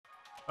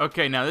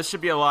Okay, now this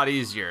should be a lot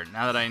easier.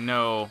 Now that I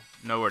know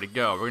where to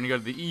go, we're gonna go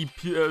to the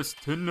EPS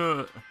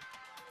antenna.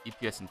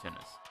 EPS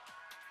antennas.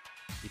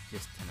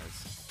 EPS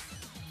antennas.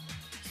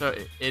 So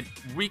it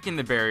weakened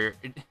the barrier.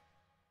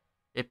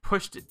 It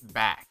pushed it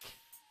back.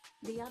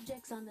 The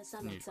objects on the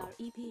summits are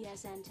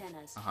EPS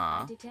antennas.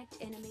 Uh-huh. Detect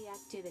enemy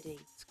activity.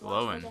 It's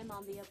glowing. Watch for them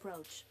on the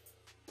approach.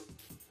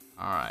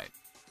 Alright.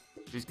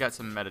 Who's got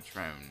some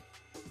Metatron?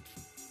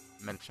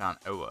 Metatron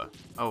Oa.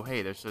 Oh,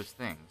 hey, there's those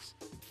things.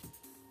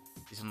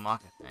 These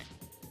unlock a thing.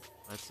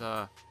 Let's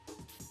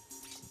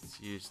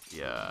use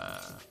the,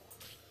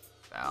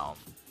 Val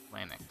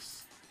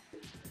Planix.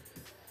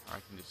 Or I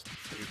can just...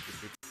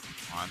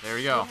 Come on, there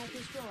we go.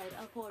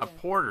 A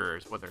porter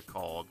is what they're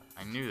called.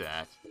 I knew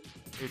that.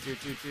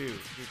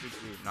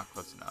 Not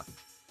close enough.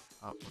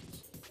 Oh,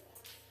 whoops.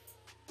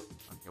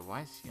 Okay,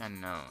 why is he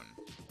unknown?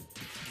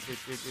 Yeah,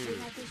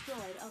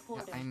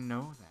 I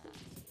know that.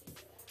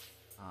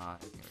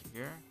 Anything right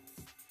here?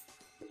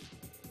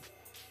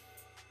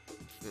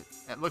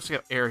 It looks like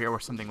an area where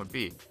something would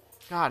be.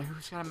 God,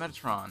 who's got a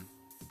Metatron?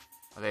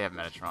 Oh, they have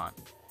Metatron.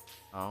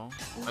 Oh,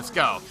 let's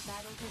go.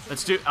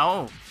 Let's do.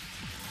 Oh,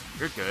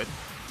 you're good.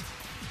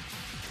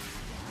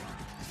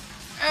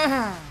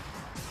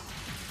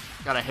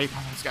 God, I hate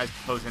when those guys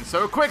close in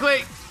so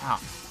quickly. Oh,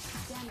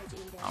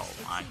 oh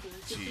my,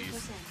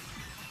 jeez.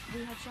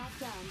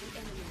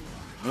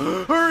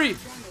 Hurry!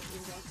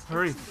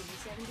 Hurry!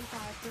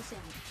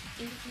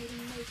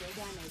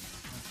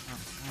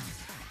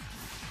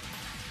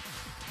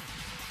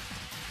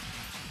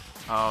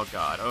 Oh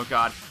god, oh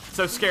god.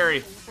 So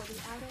scary.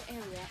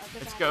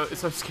 Let's go.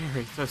 It's so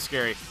scary, so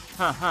scary.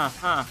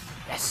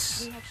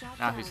 Yes!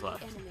 Now who's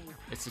left?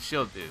 It's the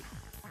shield dude.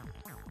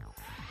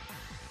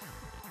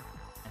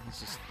 And he's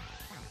just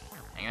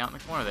hanging out in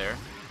the corner there.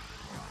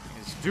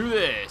 Just do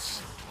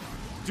this!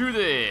 Do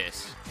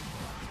this!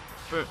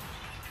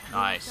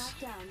 Nice.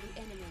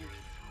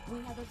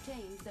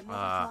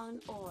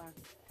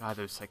 God,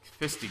 those like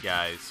fisty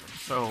guys are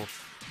so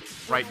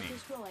frightening.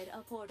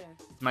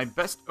 My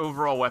best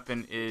overall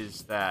weapon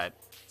is that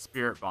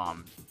spirit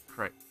bomb.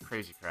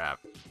 Crazy crap.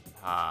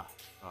 Oh,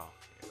 okay,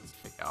 let's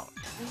pick out.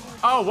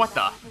 Oh, what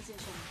the?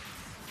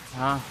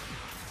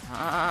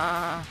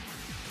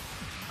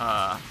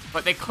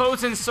 But they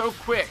close in so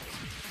quick.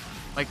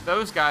 Like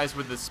those guys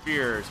with the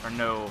spears are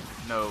no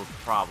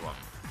problem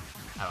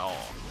at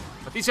all.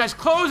 But these guys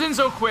close in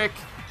so quick.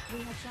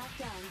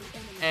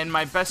 And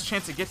my best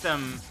chance to get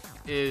them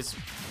is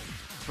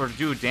for to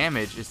do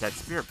damage is that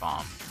spirit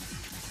bomb.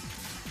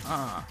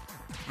 I'm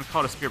gonna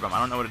call it a spirit bomb. I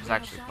don't know what it's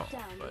actually called,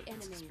 but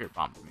it's a spirit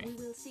bomb to me.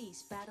 Okay.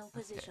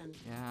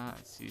 Yeah,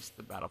 it ceased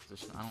the battle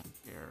position. I don't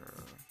care.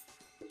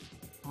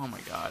 Oh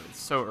my god, it's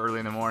so early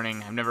in the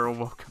morning. I've never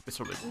woke up this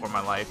early before in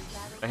my life.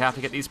 I have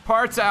to get these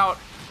parts out.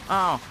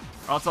 Oh,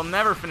 or else I'll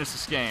never finish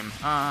this game.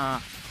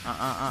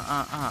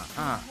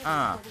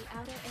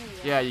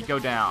 Yeah, you go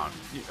down.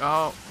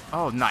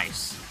 Oh,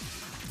 nice.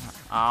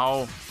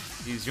 Oh,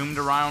 he zoomed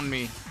around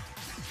me.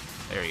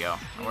 There you go.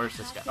 Now, where's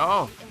this guy?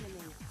 Oh,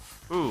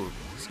 ooh,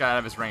 just got out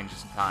of his range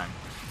just in time.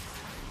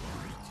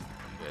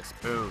 This,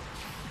 boo.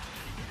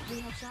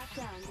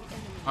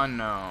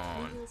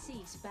 Unknown.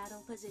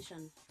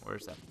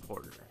 Where's that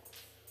porter?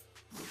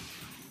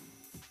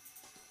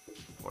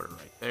 Porter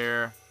right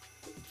there.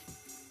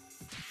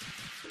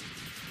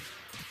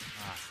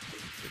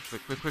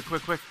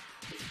 Quick.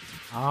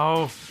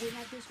 Oh.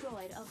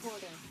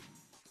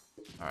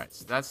 Alright,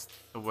 so that's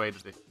the way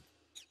to the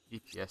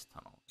EPS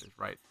tunnel. Is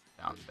right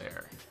down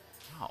there.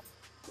 Wow.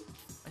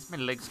 Why is my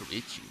leg so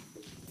itchy?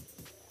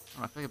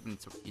 I feel like I've been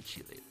so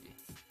itchy lately.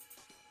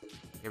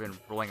 I've been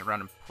rolling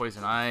around in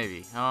poison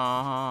ivy.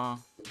 Oh.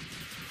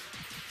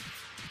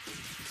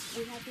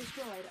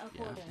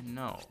 Yeah, I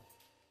know.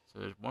 So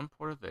there's one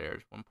porter there.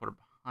 There's one porter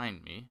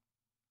behind me.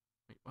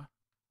 Wait, what?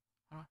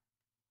 How do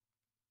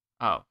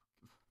I... Oh.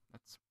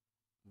 That's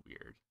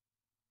weird.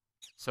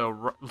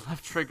 So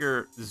left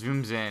trigger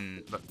zooms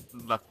in, but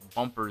left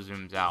bumper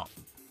zooms out.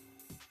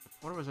 The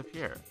porter was up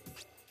here.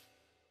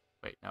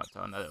 Wait, no, it's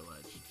on another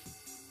ledge.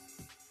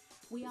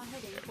 We are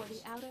heading for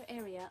the outer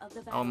area of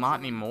the oh, not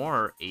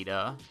anymore,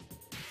 Ada.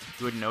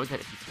 You would know that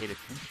if you paid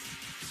attention.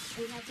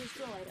 We have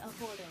destroyed a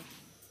porter.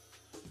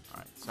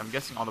 Alright, so I'm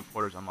guessing all the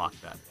porters unlock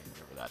that thing,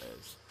 whatever that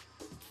is.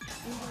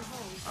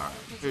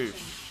 Alright,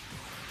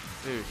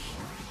 boosh.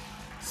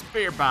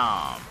 Spear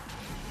bomb.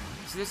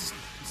 See, this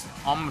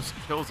almost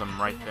kills him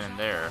right then and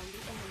there.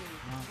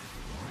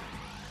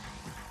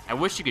 I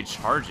wish you could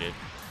charge it.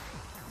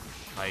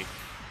 Like...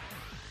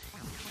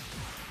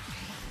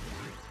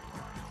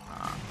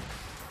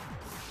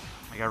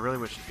 I really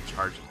wish you could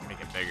charge it to make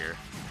it bigger.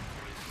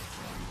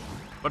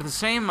 But at the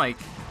same, like...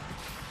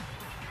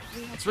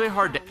 It's really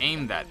hard to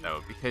aim that,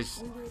 though,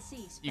 because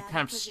you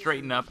kind of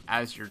straighten up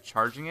as you're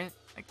charging it.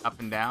 Like, up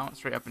and down,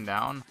 straight up and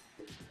down.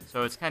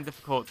 So it's kind of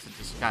difficult to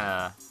just kind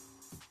of...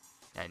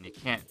 Yeah, and you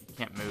can't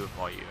move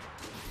while you...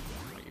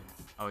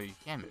 Oh, you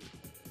can move.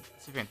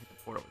 Let's see if I can hit the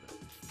portal with it.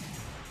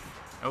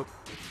 Nope.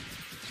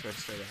 Just go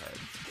straight ahead.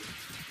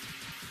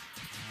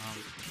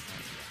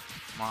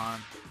 Come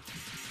on.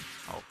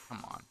 Oh,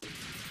 come on.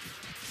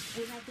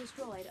 We have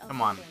destroyed a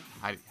Come on, portal.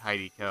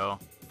 Heidi Co.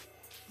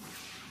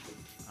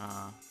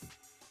 Alright,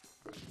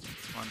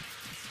 this one.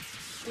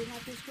 We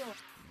have destroyed.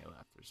 Left.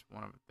 There's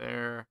one over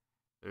there.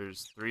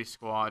 There's 3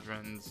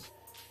 squadrons.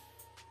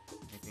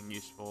 Anything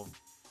useful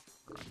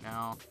for right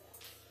now?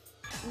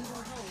 We will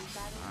hold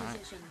battle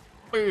position.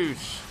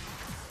 Boosh!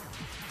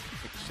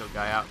 Take the shield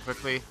guy out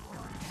quickly.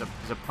 There's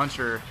a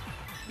puncher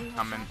We have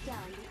coming. shot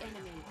down the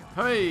enemy.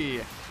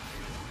 Hey!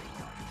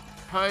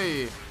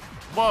 Hey!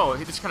 Whoa,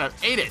 he just kind of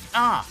ate it!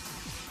 Ah!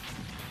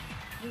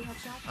 We have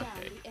shot down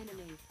Okay. the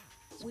enemy.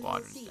 We will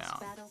Squadron's cease down.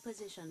 battle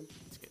position.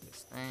 Let's get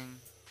this thing.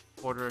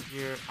 Porter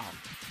here. Oh.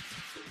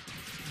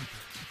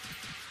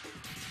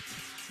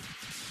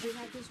 We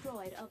have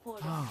destroyed a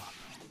portal. Oh.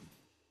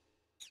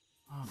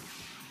 Oh.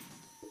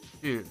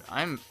 Dude,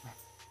 I'm...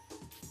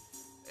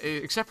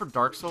 Except for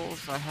Dark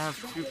Souls, I have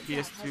 2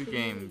 PS2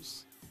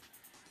 games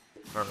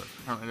for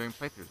currently doing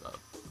playthroughs of.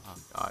 Oh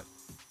god.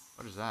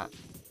 What is that?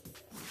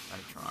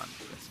 Metatron, I'm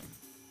guessing.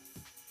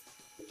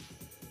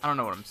 I don't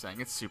know what I'm saying.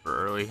 It's super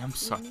early. I'm We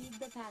sorry. need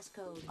the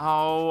passcode.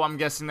 Oh, I'm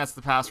guessing that's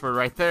the password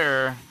right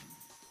there.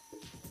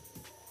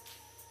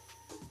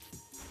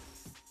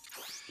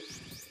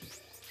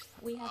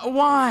 We have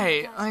Why?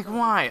 obtained the Like passcode.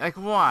 why? Like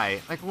why?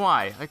 Like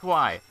why? Like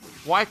why?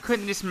 Why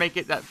couldn't just make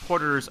it that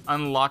porters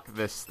unlock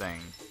this thing?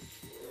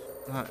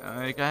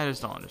 Like I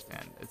just don't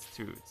understand. It's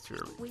too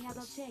early. We for have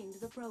this. obtained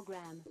the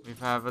program. We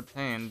have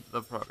obtained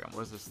the program.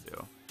 What does this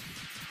do?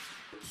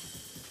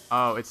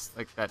 Oh, it's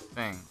like that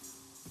thing.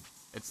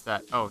 It's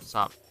that. Oh,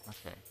 stop.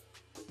 Okay.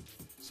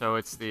 So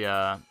it's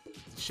the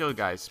shield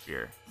guy's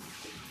spear.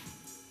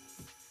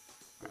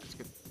 Alright,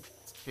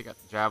 let's pick up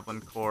the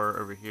javelin core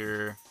over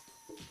here.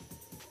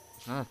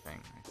 There's another thing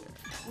right there.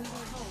 We will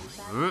hold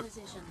battle Oop.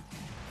 position.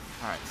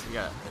 Alright, so we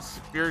got a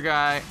spear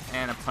guy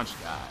and a punch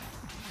guy.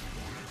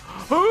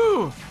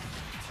 Ooh!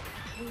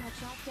 We have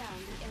shot down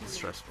the enemy.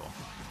 Stressful.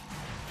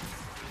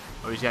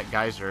 Oh, he's got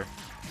geyser.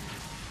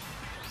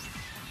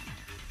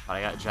 But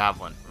I got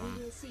javelin from We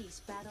him. will cease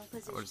battle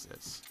position. What is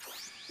this?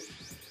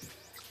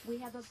 We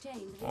have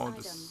obtained the Oh, item.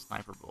 just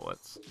sniper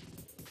bullets.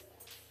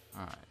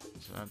 Alright,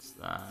 so that's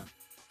that.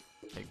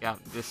 Take out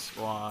this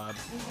squad.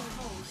 We will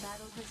hold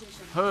battle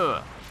position.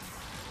 Huh!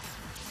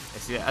 I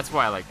see, that's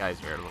why I like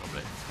geyser a little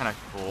bit. It's kind of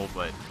cool,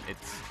 but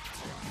it's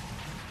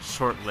We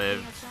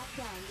short-lived. have shot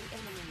down the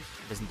enemy.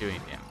 Doesn't do any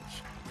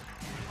damage.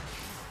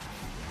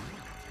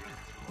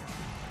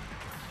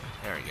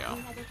 There we go.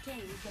 We have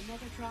obtained the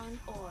Metatron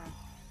ore.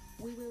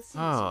 We will cease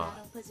Oh.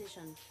 battle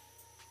position.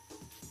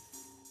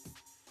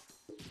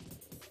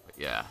 But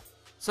yeah.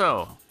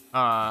 So,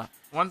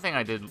 one thing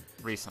I did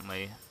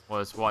recently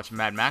was watch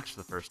Mad Max for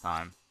the first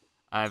time.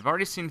 I've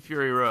already seen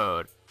Fury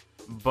Road,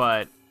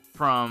 but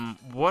from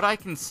what I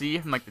can see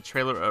from like the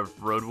trailer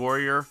of Road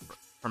Warrior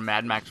from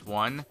Mad Max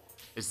 1,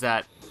 is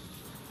that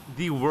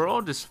the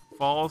world just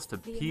falls to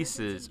The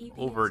pieces emergency EPS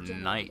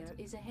overnight.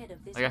 generator is ahead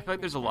of this Like I feel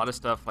like there's a lot of maintenance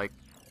stuff like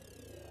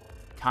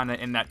kind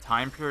of in that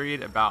time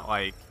period about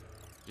like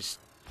just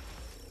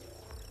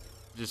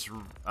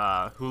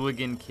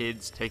hooligan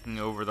kids taking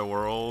over the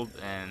world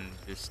and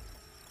just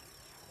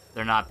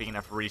there not being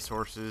enough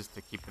resources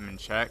to keep them in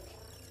check.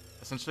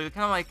 Essentially,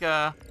 kind of like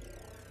a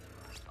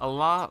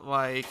lot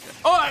like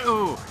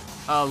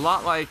a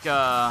lot like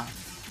not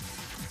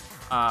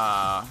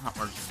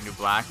Orange is the New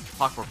Black,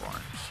 Clockwork Orange.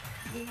 method.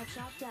 We have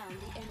shot down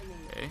the enemy.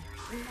 Okay.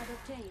 We have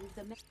obtained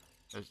the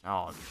There's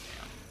oh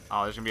damn.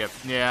 Oh, there's gonna be a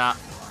yeah.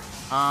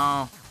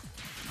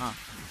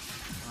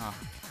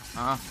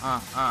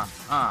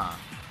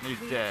 You're We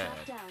have dead.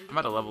 shot down I'm the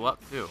about to level enemy. up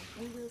too.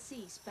 We will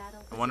cease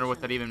battle I wonder what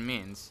that position. even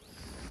means.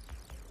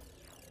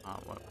 Oh,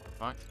 what the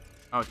fuck?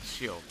 Oh, it's a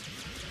shield.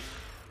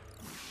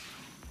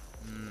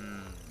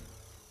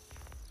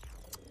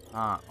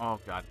 Oh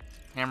god.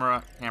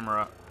 Camera,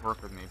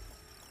 work with me.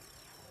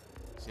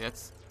 See,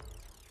 it's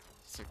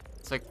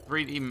like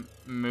 3D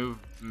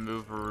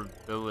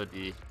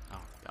moverability. Oh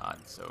god,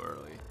 so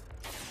early.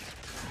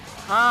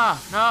 Ah,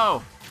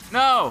 no,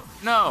 no,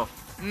 no,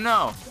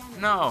 no,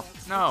 no,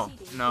 no,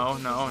 no, no,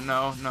 no,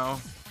 no,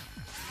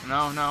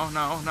 no, no,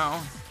 no, no.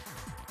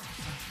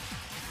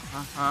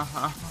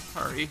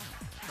 Hurry,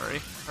 hurry,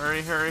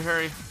 hurry, hurry,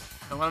 hurry.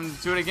 Don't let him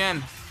do it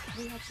again.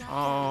 We have shot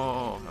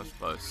Oh, down that the was enemy.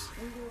 close.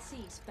 We will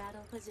cease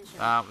battle position.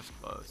 That was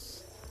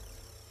close.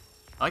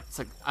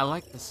 I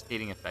like the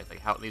skating effect, like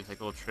how it leaves like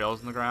little trails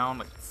in the ground,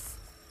 like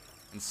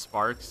and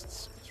sparks.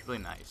 It's really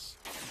nice.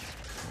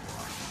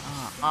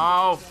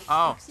 Oh,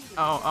 oh, oh,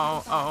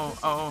 oh, oh,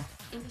 oh.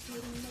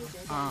 Indicating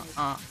major damage.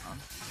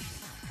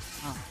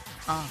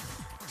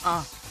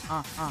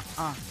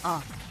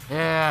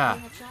 Yeah.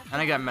 We have shot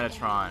And I got down the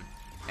Metatron. enemy.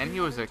 And We he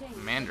was have a obtained the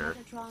commander or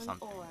Metatron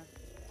something. ore.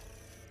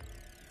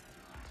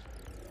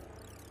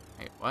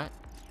 Hey, what?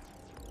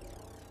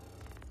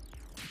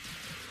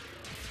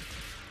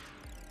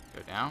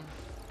 Go down?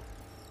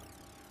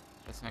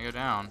 Guessing I go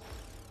down.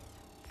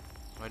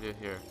 What do I do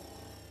here?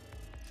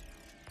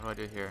 What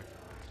do I do here?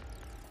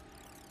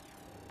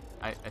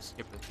 I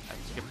skip the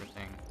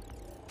thing.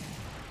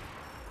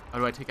 Oh,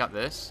 do I take out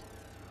this?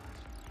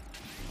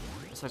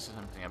 This looks like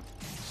something I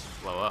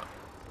just blow up.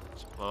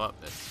 Just blow up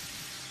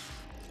this.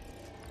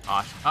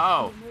 Gosh.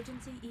 Oh!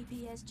 Emergency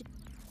EPS.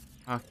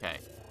 Okay.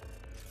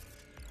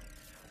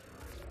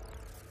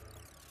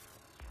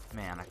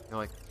 Man, I feel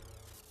like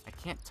I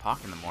can't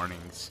talk in the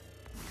mornings.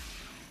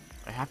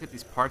 I have to get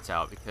these parts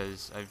out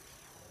because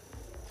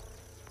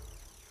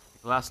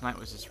last night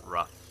was just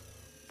rough.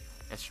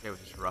 Yesterday was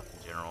just rough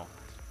in general.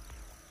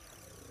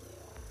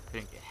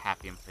 Couldn't get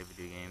happy and play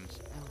video games.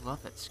 I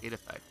love that skate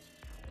effect.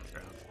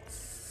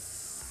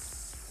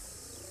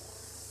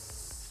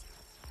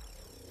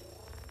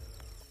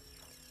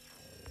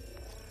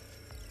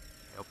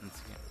 Open the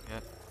skin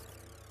yet?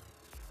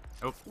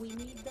 Nope. We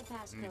need the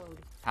passcode.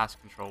 Pass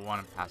control 1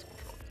 and pass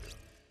control 2.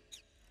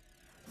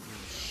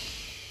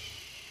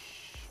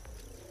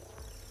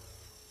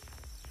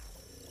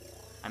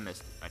 I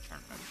missed my turn.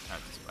 No,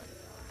 this way.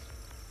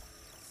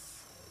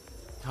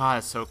 God,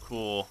 it's so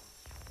cool.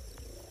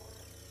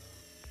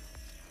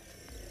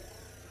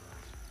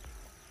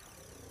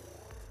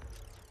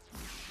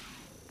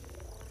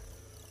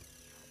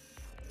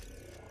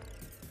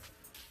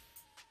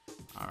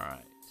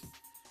 Alright.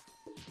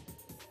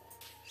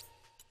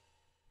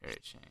 Area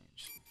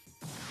change.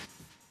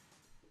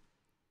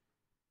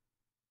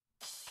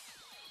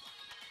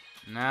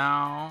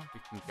 Now we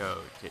can go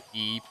to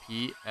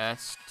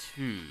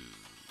EPS2.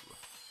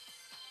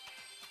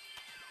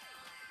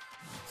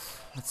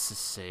 Let's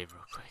just save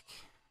real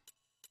quick.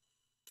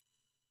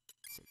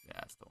 Save, yeah,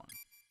 that's the one.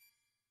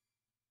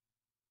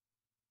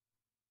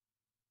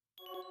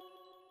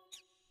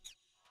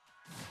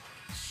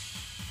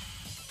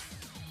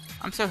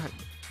 I'm so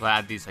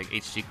glad these like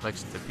HD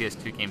collections of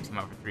PS2 games came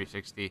out for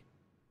 360.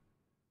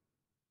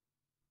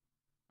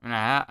 I mean,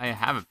 I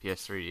have a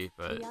PS3,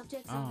 but The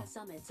objects on the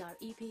summits are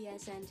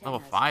EPS antennas. level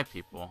 5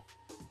 people.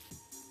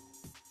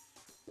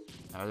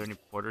 Are there any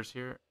porters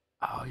here?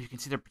 Oh, you can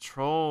see their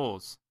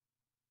patrols.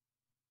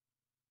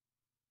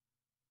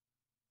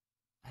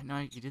 I didn't know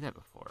you could do that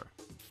before.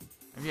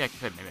 Maybe I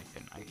could, maybe I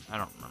couldn't. I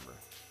don't remember.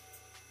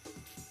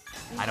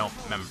 I don't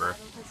remember.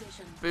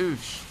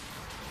 Boosh.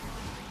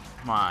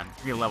 Come on,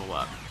 give me a level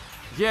up.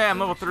 Yeah, I'm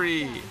level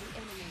 3. I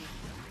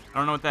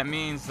don't know what that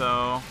means,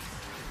 though.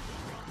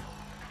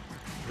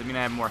 Does it mean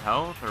I have more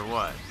health, or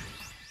what?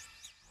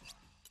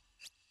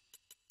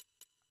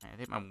 I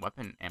think my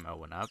weapon ammo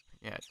went up.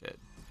 Yeah, it did.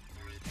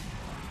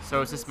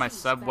 So is this my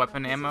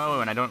sub-weapon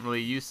ammo? And I don't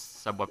really use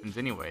sub-weapons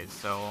anyways,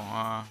 so,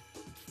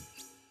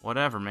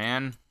 whatever,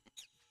 man.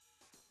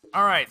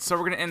 Alright, so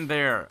we're gonna end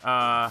there.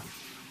 I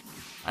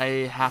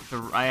have to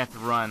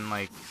run,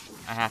 like,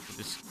 I have to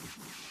just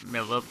made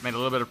a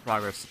little bit of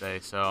progress today,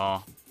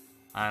 so,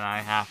 and I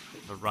have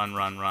to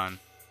run.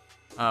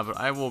 But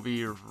I will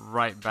be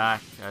right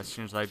back as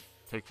soon as I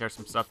take care of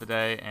some stuff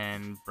today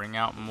and bring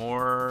out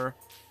more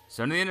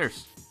Zone of the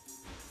Enders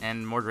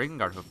and more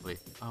Drakengard, hopefully.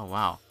 Oh,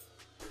 wow.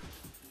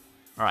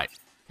 Alright,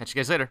 catch you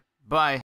guys later. Bye.